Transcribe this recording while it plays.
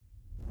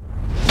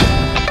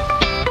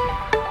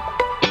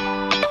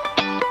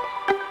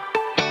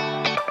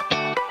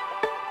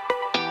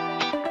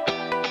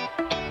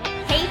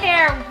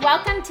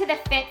to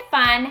the Fit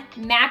Fun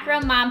Macro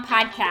Mom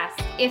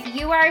podcast. If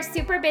you are a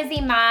super busy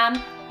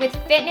mom with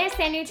fitness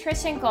and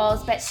nutrition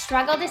goals but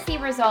struggle to see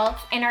results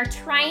and are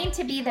trying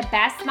to be the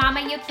best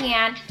mama you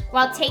can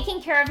while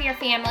taking care of your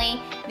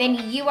family,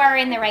 then you are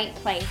in the right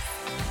place.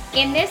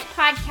 In this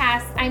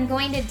podcast, I'm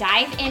going to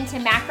dive into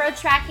macro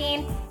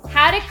tracking,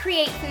 how to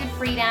create food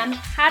freedom,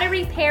 how to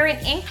repair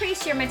and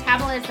increase your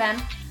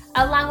metabolism,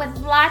 along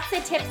with lots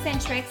of tips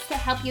and tricks to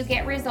help you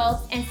get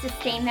results and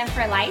sustain them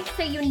for life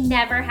so you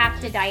never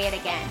have to diet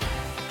again.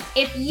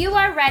 If you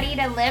are ready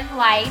to live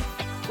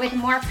life with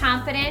more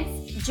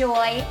confidence,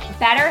 joy,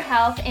 better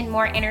health, and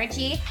more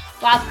energy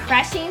while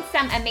crushing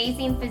some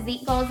amazing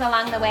physique goals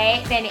along the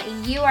way, then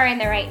you are in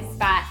the right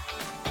spot.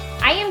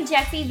 I am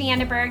Jessie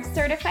Vandenberg,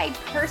 certified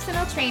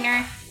personal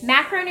trainer,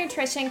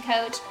 macronutrition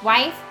coach,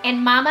 wife, and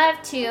mama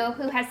of two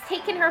who has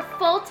taken her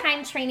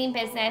full-time training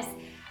business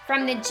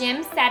from the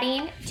gym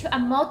setting to a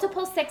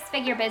multiple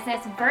six-figure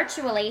business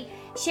virtually,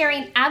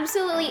 sharing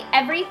absolutely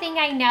everything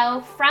I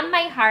know from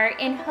my heart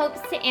in hopes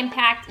to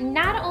impact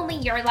not only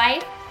your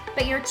life,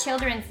 but your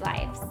children's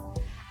lives.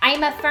 I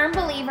am a firm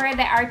believer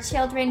that our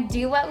children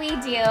do what we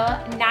do,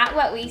 not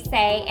what we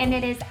say, and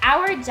it is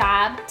our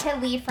job to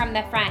lead from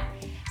the front.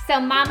 So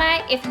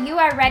mama, if you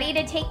are ready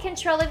to take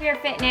control of your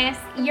fitness,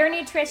 your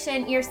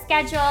nutrition, your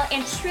schedule,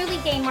 and truly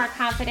gain more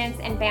confidence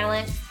and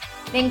balance,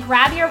 then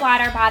grab your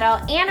water bottle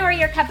and or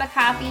your cup of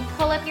coffee,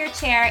 pull up your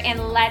chair,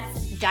 and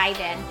let's dive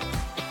in.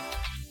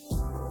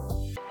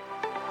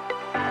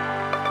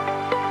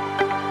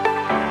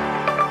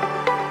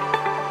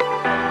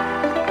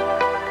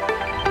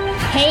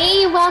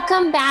 Hey,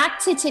 welcome back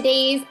to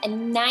today's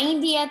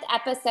 90th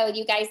episode.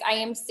 You guys, I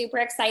am super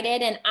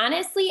excited, and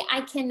honestly,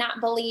 I cannot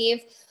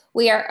believe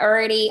we are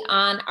already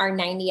on our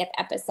 90th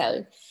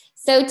episode.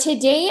 So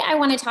today I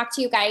want to talk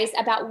to you guys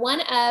about one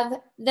of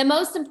the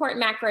most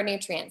important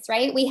macronutrients,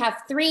 right? We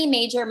have three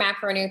major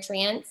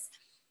macronutrients: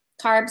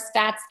 carbs,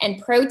 fats, and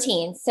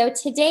protein. So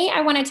today I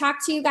want to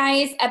talk to you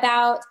guys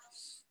about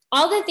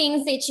all the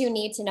things that you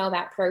need to know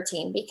about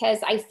protein, because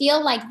I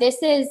feel like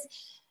this is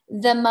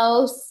the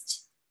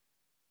most,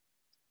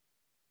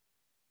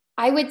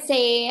 I would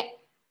say,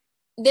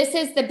 this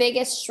is the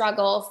biggest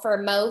struggle for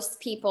most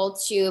people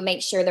to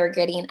make sure they're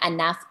getting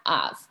enough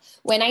of.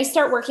 When I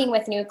start working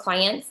with new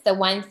clients, the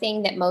one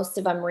thing that most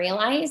of them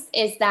realize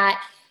is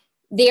that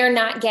they're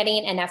not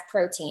getting enough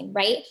protein,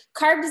 right?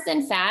 Carbs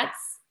and fats,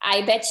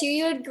 I bet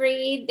you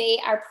agree, they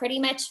are pretty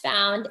much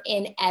found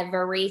in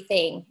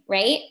everything,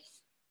 right?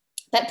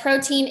 But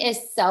protein is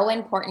so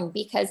important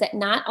because it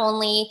not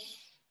only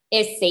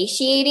is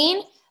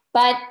satiating,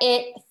 but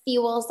it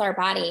fuels our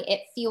body, it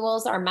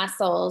fuels our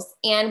muscles.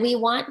 And we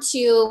want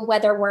to,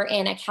 whether we're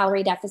in a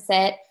calorie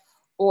deficit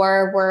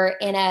or we're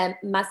in a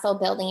muscle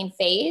building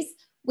phase,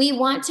 we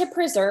want to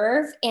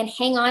preserve and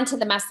hang on to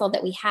the muscle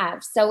that we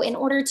have. So in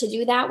order to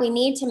do that, we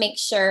need to make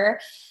sure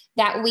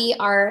that we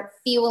are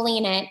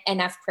fueling it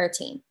enough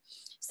protein.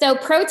 So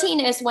protein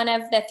is one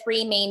of the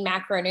three main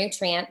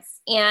macronutrients,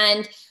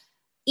 and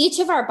each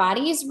of our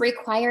bodies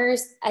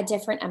requires a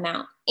different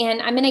amount.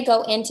 And I'm going to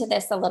go into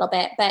this a little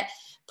bit, but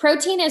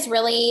protein is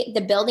really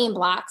the building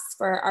blocks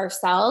for our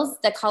cells,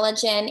 the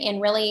collagen, and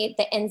really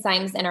the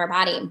enzymes in our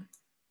body.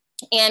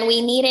 And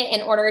we need it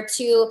in order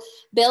to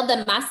build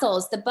the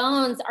muscles, the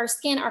bones, our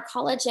skin, our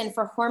collagen,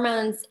 for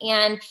hormones,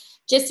 and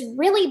just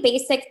really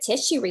basic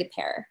tissue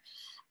repair.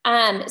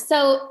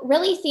 So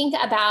really think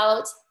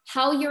about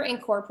how you're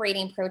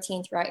incorporating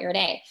protein throughout your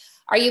day.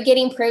 Are you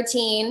getting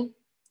protein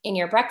in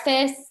your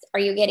breakfast? Are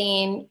you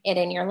getting it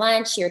in your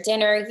lunch, your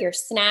dinner, your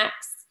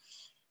snacks?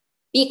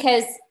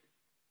 Because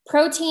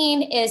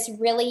protein is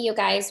really, you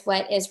guys,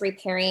 what is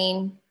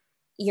repairing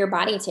your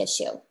body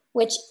tissue,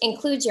 which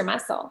includes your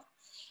muscle.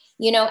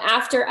 You know,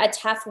 after a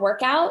tough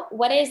workout,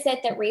 what is it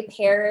that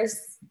repairs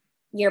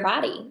your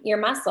body, your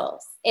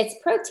muscles? It's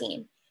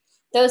protein.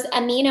 Those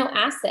amino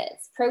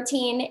acids.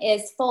 Protein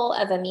is full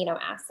of amino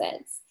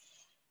acids.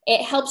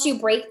 It helps you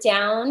break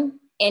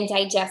down and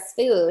digest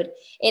food.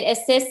 It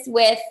assists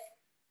with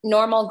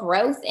normal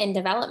growth and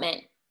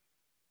development.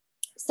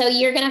 So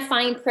you're going to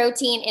find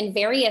protein in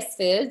various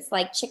foods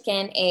like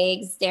chicken,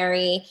 eggs,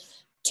 dairy,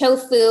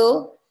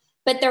 tofu,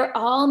 but they're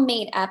all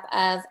made up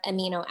of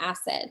amino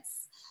acids.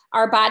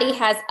 Our body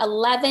has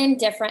 11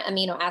 different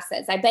amino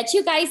acids. I bet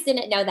you guys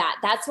didn't know that.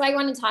 That's why I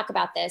want to talk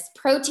about this.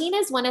 Protein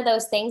is one of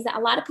those things that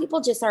a lot of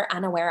people just are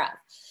unaware of.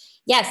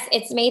 Yes,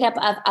 it's made up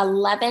of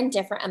 11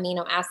 different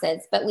amino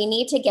acids, but we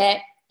need to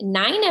get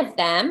 9 of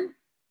them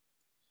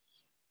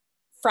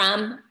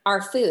from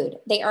our food.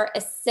 They are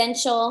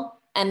essential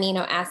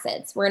amino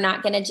acids. We're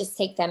not going to just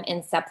take them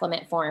in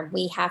supplement form.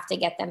 We have to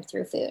get them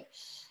through food.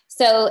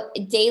 So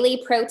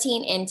daily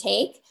protein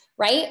intake,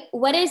 right?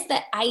 What is the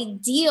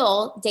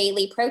ideal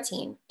daily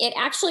protein? It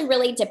actually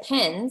really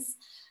depends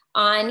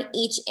on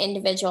each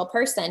individual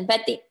person,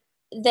 but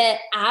the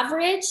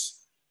average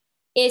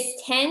is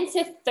 10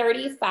 to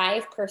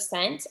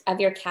 35% of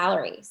your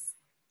calories,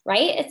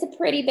 right? It's a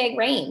pretty big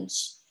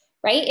range.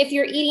 right? If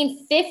you're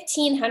eating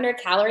 1,500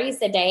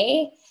 calories a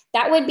day,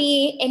 that would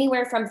be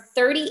anywhere from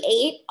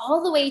 38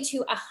 all the way to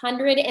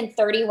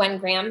 131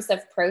 grams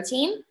of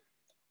protein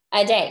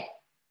a day.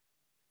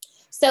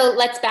 So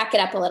let's back it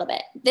up a little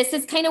bit. This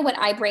is kind of what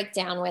I break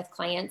down with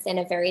clients in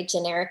a very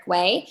generic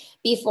way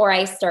before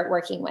I start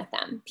working with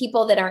them,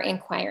 people that are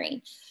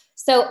inquiring.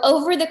 So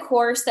over the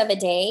course of a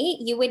day,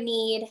 you would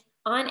need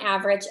on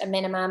average a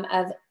minimum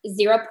of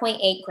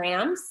 0.8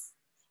 grams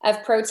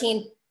of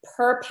protein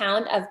per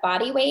pound of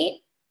body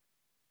weight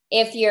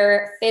if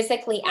you're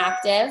physically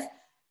active,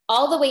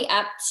 all the way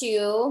up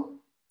to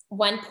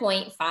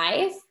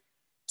 1.5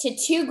 to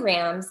 2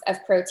 grams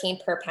of protein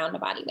per pound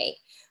of body weight,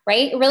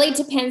 right? It really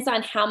depends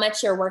on how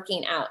much you're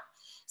working out.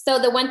 So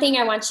the one thing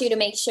I want you to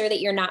make sure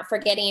that you're not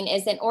forgetting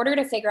is in order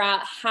to figure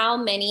out how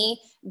many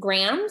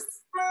grams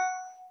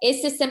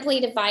is to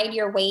simply divide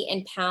your weight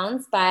in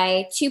pounds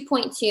by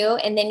 2.2,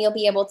 and then you'll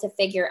be able to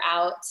figure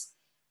out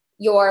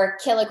your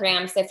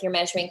kilograms if you're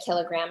measuring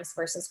kilograms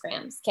versus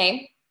grams,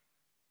 okay?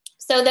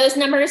 So those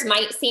numbers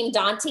might seem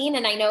daunting,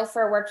 and I know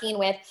for working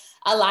with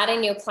a lot of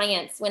new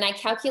clients, when I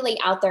calculate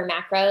out their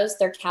macros,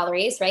 their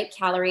calories, right?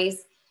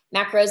 Calories,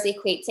 macros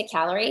equate to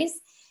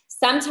calories.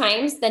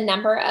 Sometimes the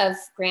number of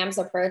grams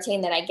of protein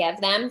that I give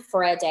them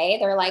for a day,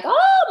 they're like,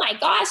 oh my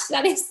gosh,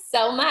 that is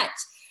so much,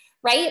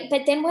 right?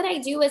 But then what I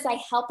do is I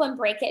help them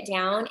break it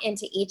down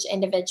into each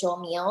individual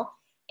meal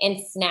and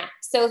snack.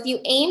 So if you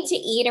aim to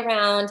eat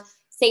around,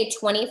 say,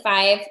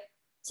 25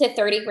 to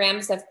 30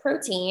 grams of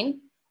protein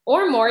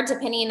or more,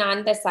 depending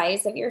on the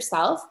size of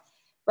yourself,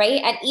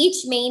 right? At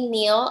each main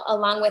meal,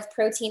 along with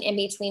protein in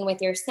between with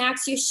your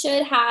snacks, you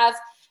should have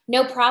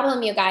no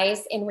problem, you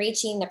guys, in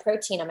reaching the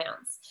protein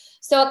amounts.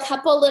 So a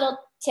couple little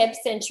tips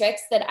and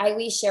tricks that I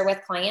always share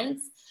with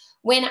clients.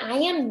 When I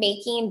am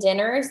making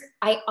dinners,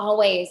 I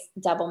always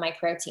double my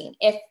protein.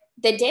 If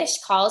the dish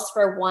calls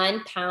for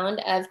 1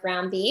 pound of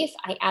ground beef,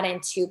 I add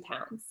in 2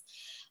 pounds.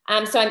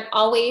 So I'm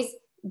always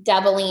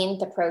doubling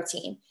the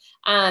protein.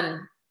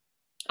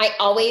 I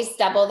always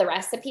double the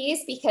recipes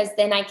because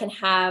then I can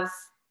have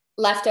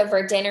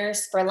leftover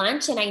dinners for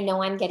lunch and I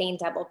know I'm getting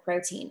double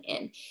protein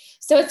in.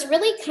 So it's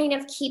really kind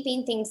of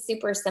keeping things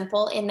super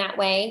simple in that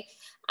way,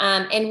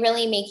 and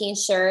really making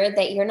sure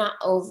that you're not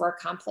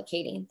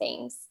overcomplicating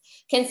things.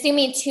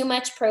 Consuming too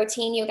much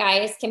protein, you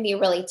guys, can be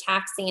really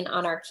taxing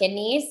on our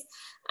kidneys.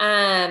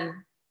 But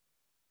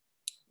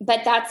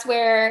that's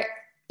where,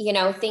 you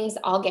know, things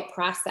all get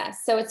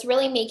processed. So it's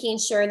really making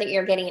sure that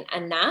you're getting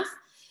enough,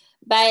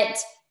 but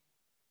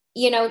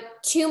you know,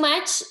 too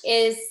much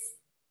is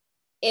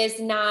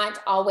not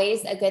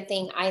always a good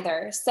thing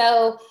either.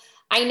 So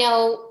I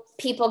know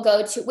people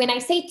go to, when I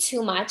say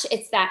too much,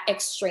 it's that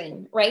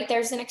extreme, right?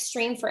 There's an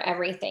extreme for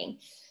everything.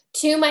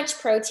 Too much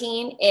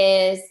protein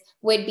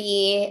would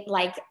be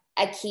like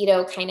a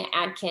keto kind of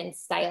Atkins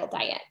style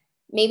diet,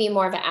 maybe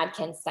more of an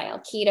Atkins style.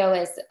 Keto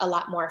is a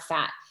lot more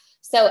fat.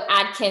 So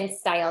Atkins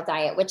style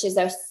diet, which is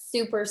a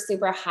super,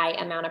 super high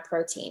amount of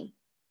protein.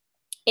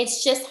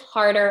 It's just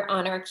harder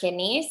on our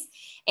kidneys.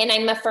 And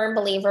I'm a firm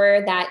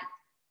believer that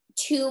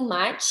too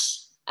much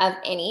of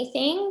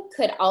anything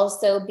could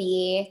also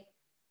be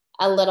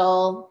a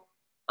little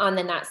on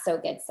the not so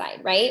good side,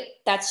 right?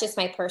 That's just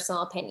my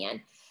personal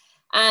opinion.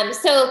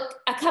 So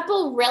a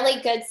couple really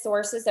good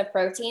sources of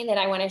protein that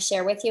I want to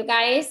share with you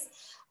guys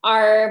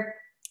are,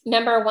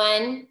 number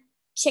one,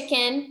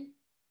 chicken,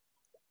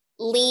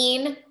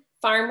 lean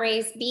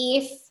farm-raised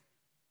beef,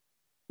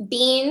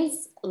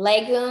 beans,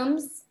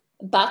 legumes,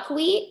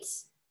 buckwheat,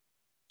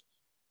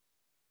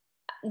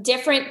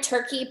 different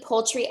turkey,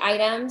 poultry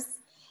items,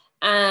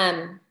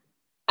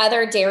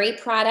 other dairy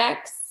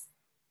products,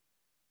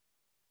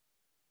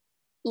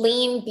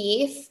 lean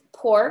beef,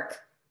 pork,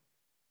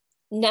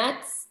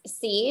 nuts,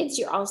 seeds.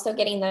 You're also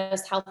getting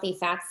those healthy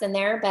fats in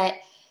there. But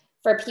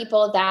for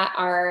people that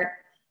are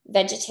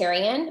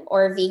vegetarian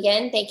or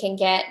vegan, they can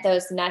get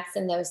those nuts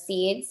and those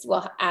seeds.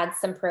 We'll add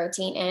some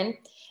protein in.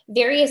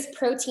 Various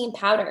protein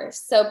powders.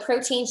 So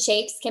protein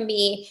shakes can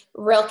be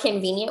a real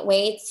convenient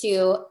way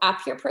to up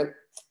your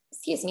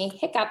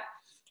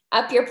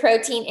up your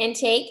protein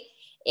intake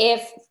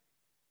if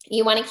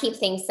you want to keep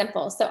things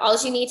simple. So all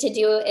you need to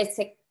do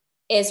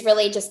is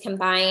really just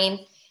combine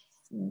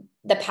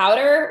the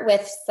powder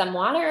with some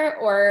water,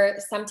 or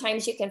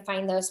sometimes you can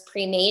find those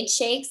pre-made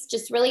shakes.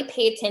 Just really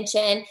pay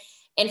attention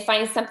and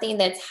find something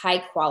that's high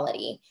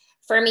quality.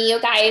 For me,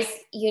 you guys,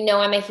 you know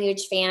I'm a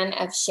huge fan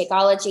of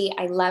Shakeology.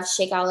 I love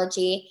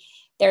Shakeology.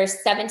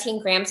 There's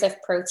 17 grams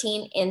of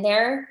protein in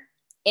there.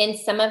 In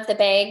some of the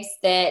bags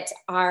that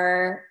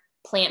are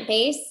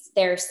plant-based,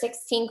 there's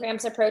 16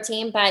 grams of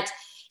protein, but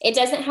it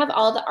doesn't have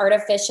all the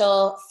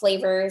artificial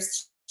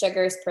flavors,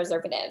 sugars,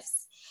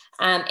 preservatives.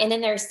 And then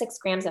there's 6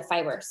 grams of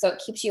fiber, so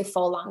it keeps you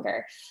full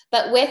longer.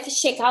 But with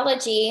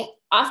Shakeology,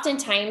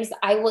 oftentimes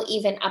I will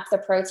even up the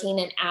protein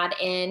and add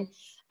in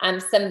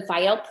some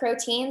Vital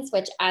Proteins,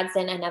 which adds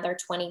in another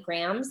 20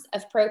 grams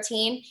of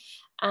protein.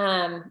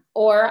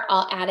 Or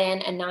I'll add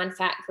in a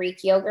non-fat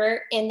Greek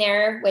yogurt in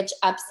there, which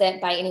ups it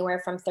by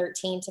anywhere from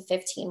 13 to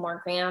 15 more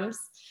grams.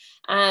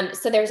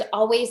 So there's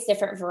always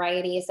different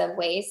varieties of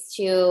ways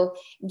to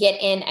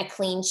get in a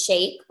clean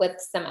shake with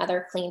some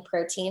other clean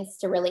proteins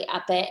to really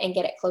up it and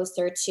get it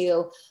closer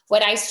to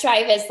what I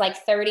strive is like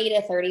 30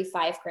 to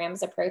 35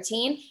 grams of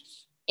protein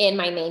in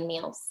my main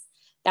meals.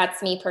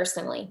 That's me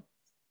personally.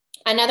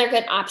 Another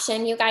good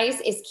option, you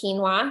guys, is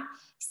quinoa,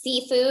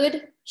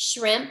 seafood,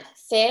 shrimp,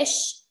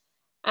 fish,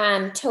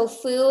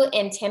 tofu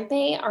and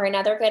tempeh are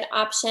another good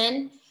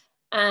option.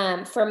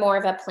 For more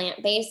of a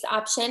plant-based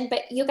option,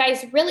 but you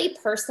guys really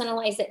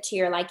personalize it to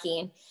your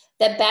liking.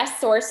 The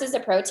best sources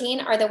of protein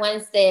are the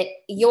ones that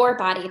your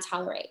body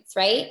tolerates,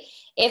 right?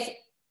 If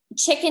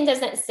chicken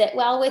doesn't sit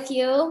well with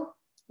you,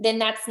 then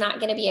that's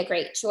not going to be a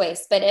great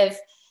choice. But if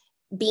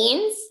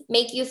beans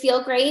make you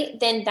feel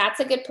great, then that's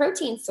a good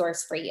protein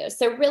source for you.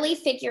 So really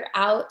figure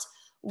out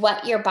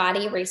what your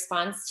body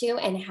responds to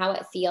and how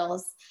it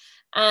feels.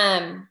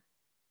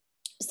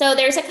 So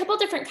there's a couple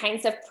different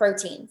kinds of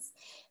proteins.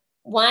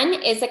 One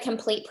is a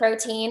complete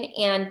protein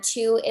and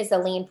two is a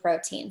lean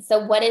protein.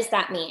 So what does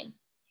that mean?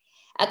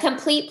 A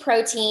complete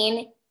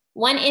protein,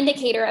 one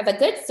indicator of a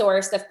good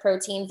source of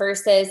protein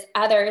versus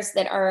others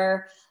that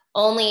are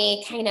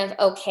only kind of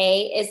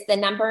okay, is the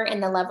number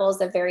and the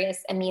levels of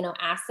various amino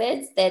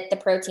acids that the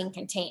protein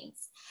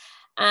contains.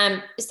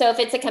 So if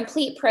it's a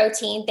complete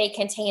protein, they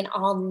contain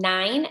all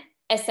 9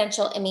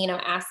 essential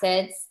amino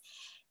acids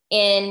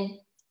in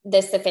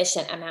the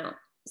sufficient amount.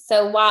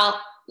 So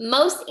while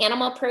most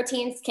animal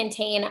proteins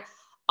contain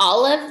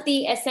all of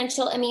the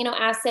essential amino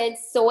acids,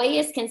 soy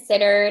is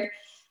considered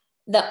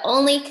the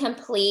only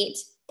complete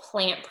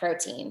plant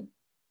protein.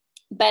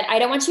 But I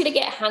don't want you to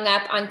get hung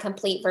up on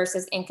complete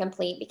versus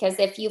incomplete, because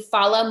if you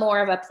follow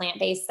more of a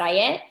plant-based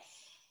diet,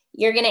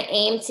 you're going to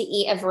aim to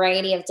eat a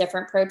variety of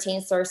different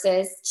protein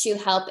sources to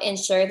help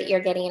ensure that you're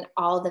getting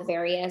all the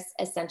various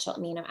essential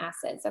amino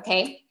acids,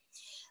 okay?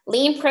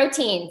 Lean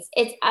proteins,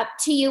 it's up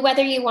to you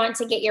whether you want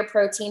to get your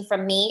protein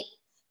from meat,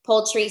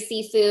 poultry,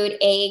 seafood,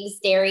 eggs,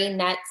 dairy,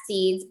 nuts,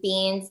 seeds,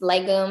 beans,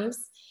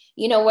 legumes,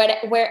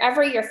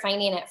 wherever you're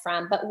finding it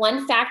from. But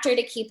one factor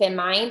to keep in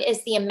mind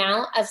is the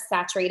amount of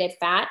saturated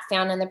fat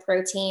found in the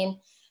protein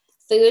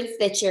foods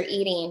that you're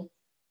eating.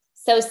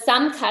 So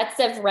some cuts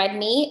of red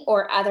meat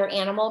or other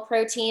animal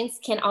proteins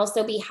can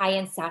also be high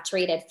in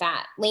saturated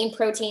fat. Lean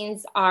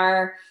proteins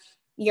are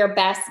your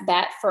best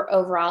bet for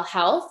overall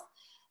health.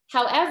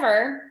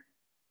 However,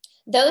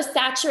 those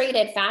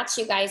saturated fats,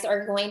 you guys,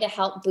 are going to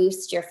help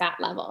boost your fat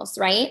levels,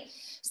 right?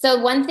 So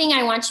one thing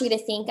I want you to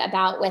think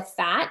about with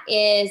fat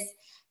is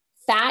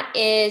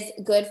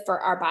good for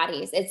our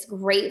bodies. It's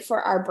great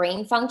for our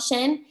brain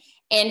function,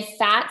 and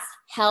fats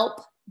help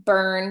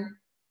burn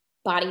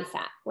body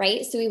fat,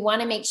 right? So we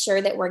want to make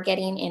sure that we're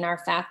getting in our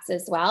fats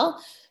as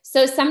well.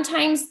 So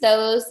sometimes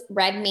those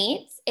red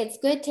meats, it's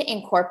good to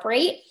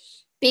incorporate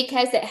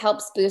because it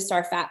helps boost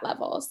our fat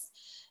levels.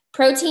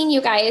 Protein,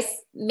 you guys,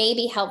 may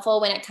be helpful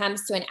when it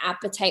comes to an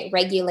appetite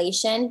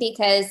regulation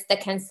because the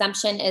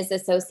consumption is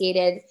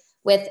associated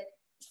with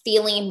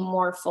feeling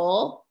more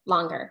full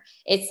longer.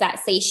 It's that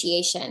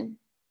satiation.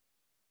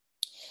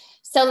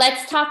 So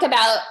let's talk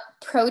about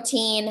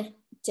protein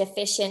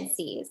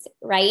deficiencies,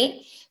 right?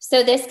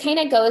 So this kind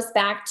of goes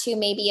back to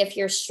maybe if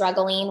you're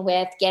struggling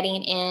with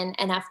getting in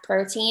enough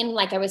protein,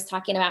 like I was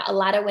talking about, a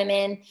lot of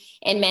women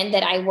and men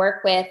that I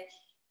work with,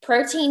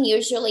 protein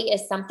usually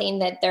is something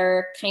that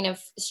they're kind of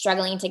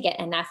struggling to get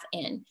enough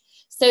in.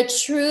 So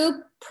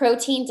true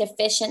protein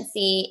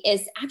deficiency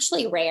is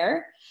actually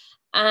rare.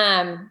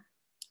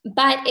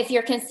 But if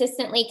you're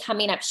consistently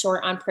coming up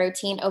short on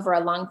protein over a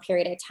long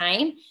period of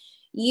time,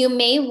 you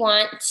may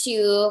want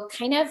to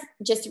kind of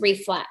just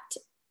reflect.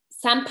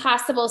 Some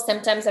possible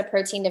symptoms of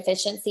protein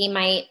deficiency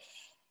might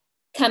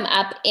come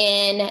up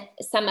in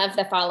some of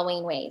the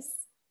following ways: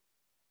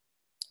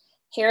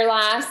 hair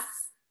loss,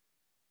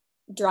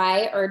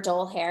 dry or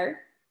dull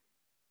hair,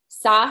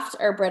 soft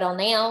or brittle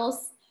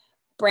nails,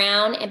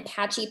 brown and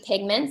patchy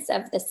pigments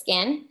of the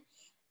skin,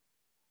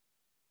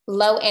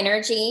 low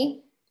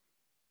energy,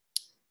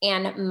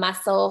 and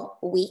muscle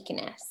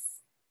weakness.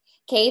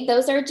 Okay,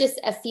 those are just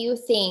a few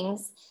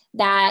things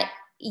that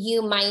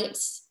you might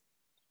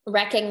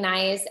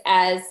recognize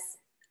as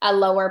a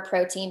lower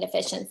protein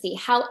deficiency.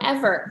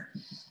 However,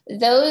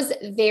 those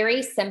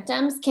very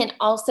symptoms can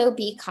also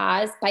be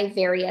caused by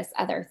various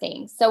other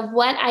things. So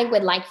what I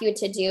would like you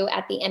to do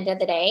at the end of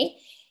the day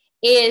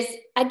is,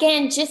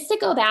 again, just to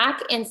go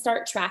back and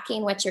start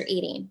tracking what you're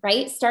eating,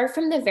 right? Start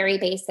from the very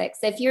basics.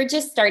 If you're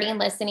just starting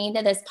listening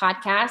to this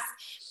podcast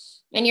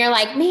and you're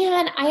like,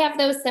 man, I have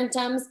those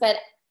symptoms, but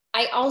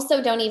I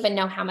also don't even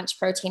know how much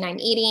protein I'm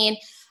eating.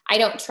 I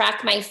don't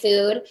track my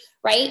food,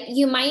 right?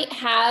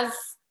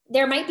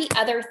 There might be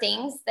other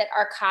things that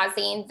are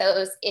causing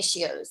those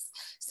issues.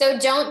 So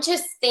don't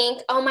just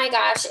think, oh my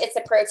gosh, it's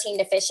a protein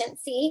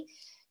deficiency.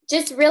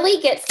 Just really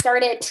get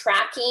started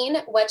tracking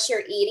what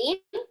you're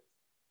eating,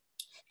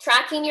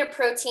 tracking your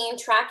protein,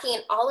 tracking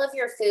all of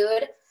your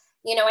food.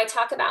 I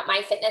talk about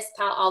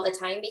MyFitnessPal all the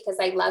time because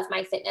I love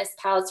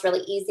MyFitnessPal. It's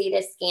really easy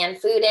to scan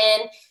food in.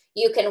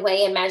 You can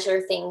weigh and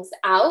measure things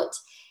out.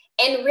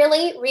 and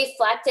really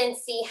reflect and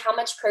see how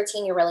much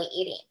protein you're really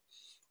eating.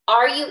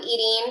 Are you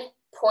eating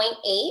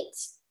 0.8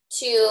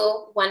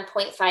 to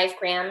 1.5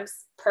 grams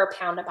per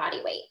pound of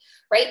body weight,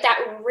 right?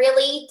 That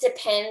really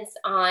depends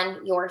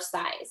on your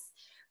size,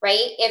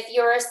 right? If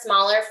you're a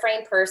smaller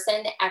frame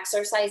person that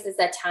exercises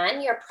a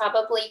ton, you're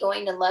probably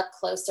going to look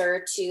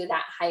closer to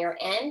that higher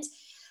end.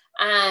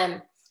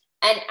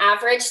 An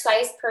average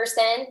size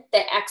person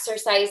that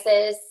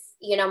exercises,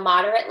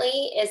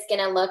 moderately is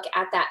going to look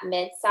at that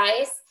mid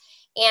size.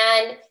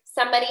 And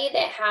somebody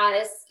that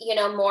has,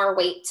 more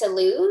weight to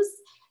lose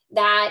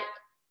that,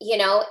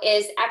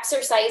 is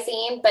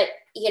exercising, but,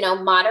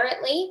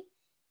 moderately,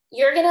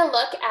 you're going to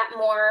look at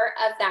more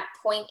of that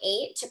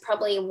 0.8 to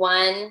probably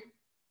 1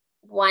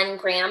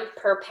 gram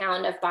per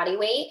pound of body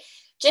weight,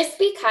 just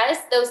because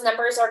those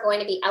numbers are going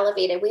to be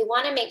elevated. We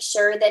want to make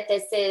sure that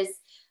this is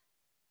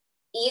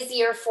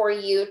easier for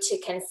you to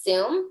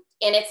consume,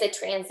 and it's a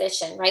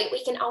transition, right?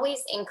 We can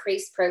always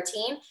increase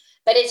protein,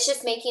 but it's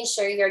just making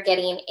sure you're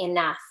getting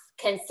enough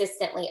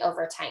consistently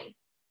over time.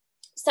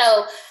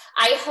 So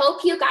I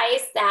hope you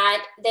guys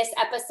that this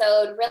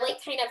episode really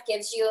kind of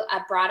gives you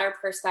a broader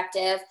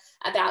perspective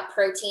about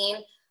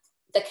protein,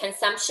 the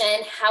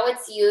consumption, how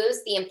it's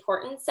used, the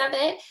importance of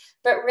it,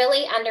 but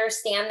really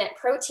understand that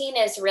protein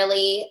is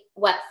really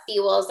what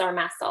fuels our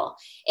muscle.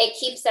 It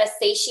keeps us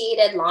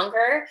satiated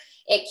longer.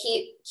 It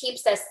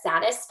keeps us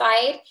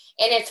satisfied.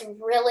 And it's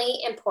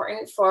really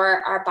important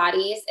for our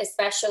bodies,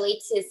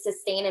 especially to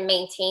sustain and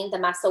maintain the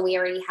muscle we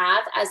already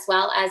have, as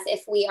well as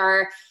if we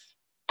are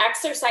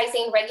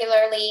exercising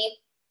regularly,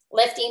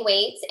 lifting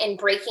weights and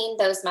breaking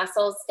those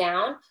muscles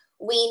down,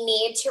 we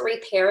need to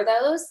repair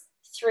those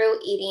through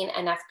eating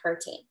enough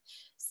protein.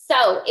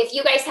 So if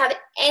you guys have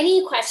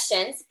any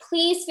questions,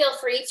 please feel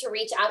free to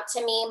reach out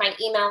to me. My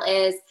email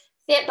is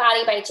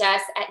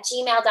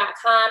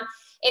fitbodybyjess@gmail.com.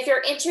 If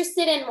you're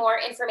interested in more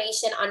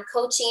information on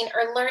coaching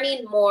or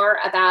learning more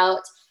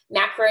about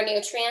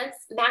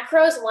macronutrients,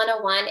 Macros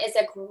 101 is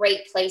a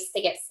great place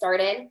to get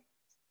started.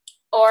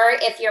 Or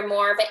if you're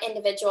more of an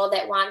individual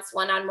that wants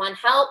one-on-one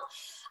help,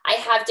 I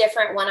have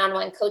different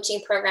one-on-one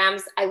coaching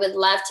programs. I would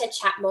love to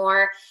chat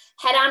more.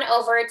 Head on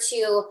over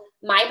to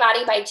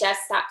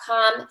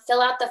mybodybyjess.com,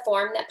 fill out the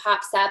form that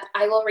pops up.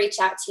 I will reach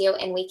out to you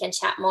and we can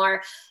chat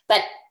more.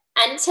 But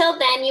until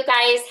then, you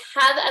guys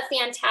have a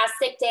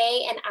fantastic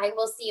day, and I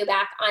will see you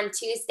back on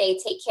Tuesday.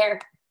 Take care.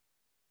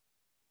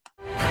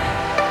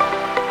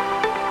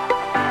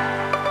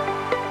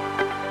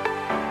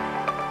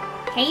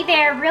 Hey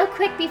there, real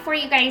quick before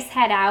you guys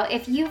head out,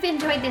 if you've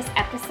enjoyed this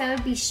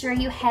episode, be sure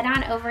you head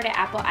on over to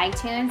Apple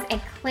iTunes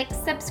and click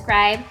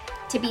subscribe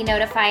to be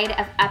notified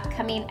of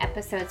upcoming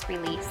episodes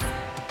release.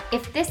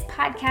 If this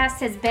podcast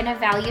has been of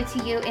value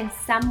to you in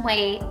some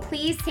way,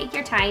 please take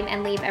your time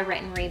and leave a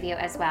written review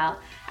as well.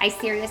 I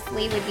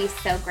seriously would be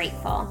so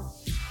grateful.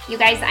 You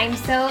guys, I'm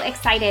so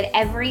excited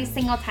every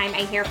single time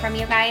I hear from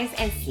you guys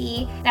and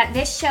see that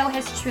this show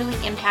has truly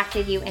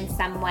impacted you in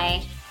some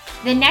way.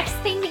 The next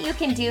thing that you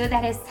can do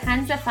that is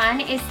tons of fun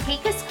is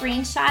take a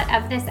screenshot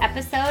of this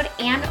episode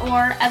and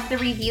or of the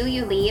review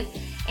you leave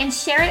and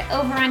share it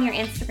over on your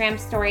Instagram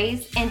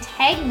stories and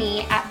tag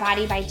me at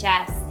Body by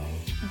Jess,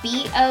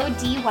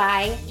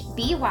 BODYBYJESS.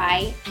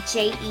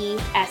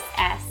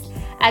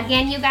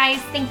 Again, you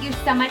guys, thank you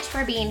so much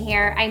for being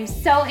here. I'm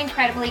so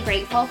incredibly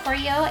grateful for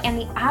you and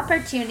the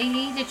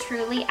opportunity to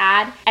truly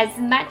add as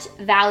much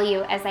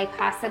value as I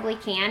possibly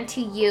can to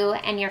you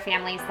and your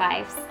family's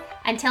lives.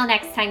 Until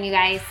next time, you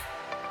guys.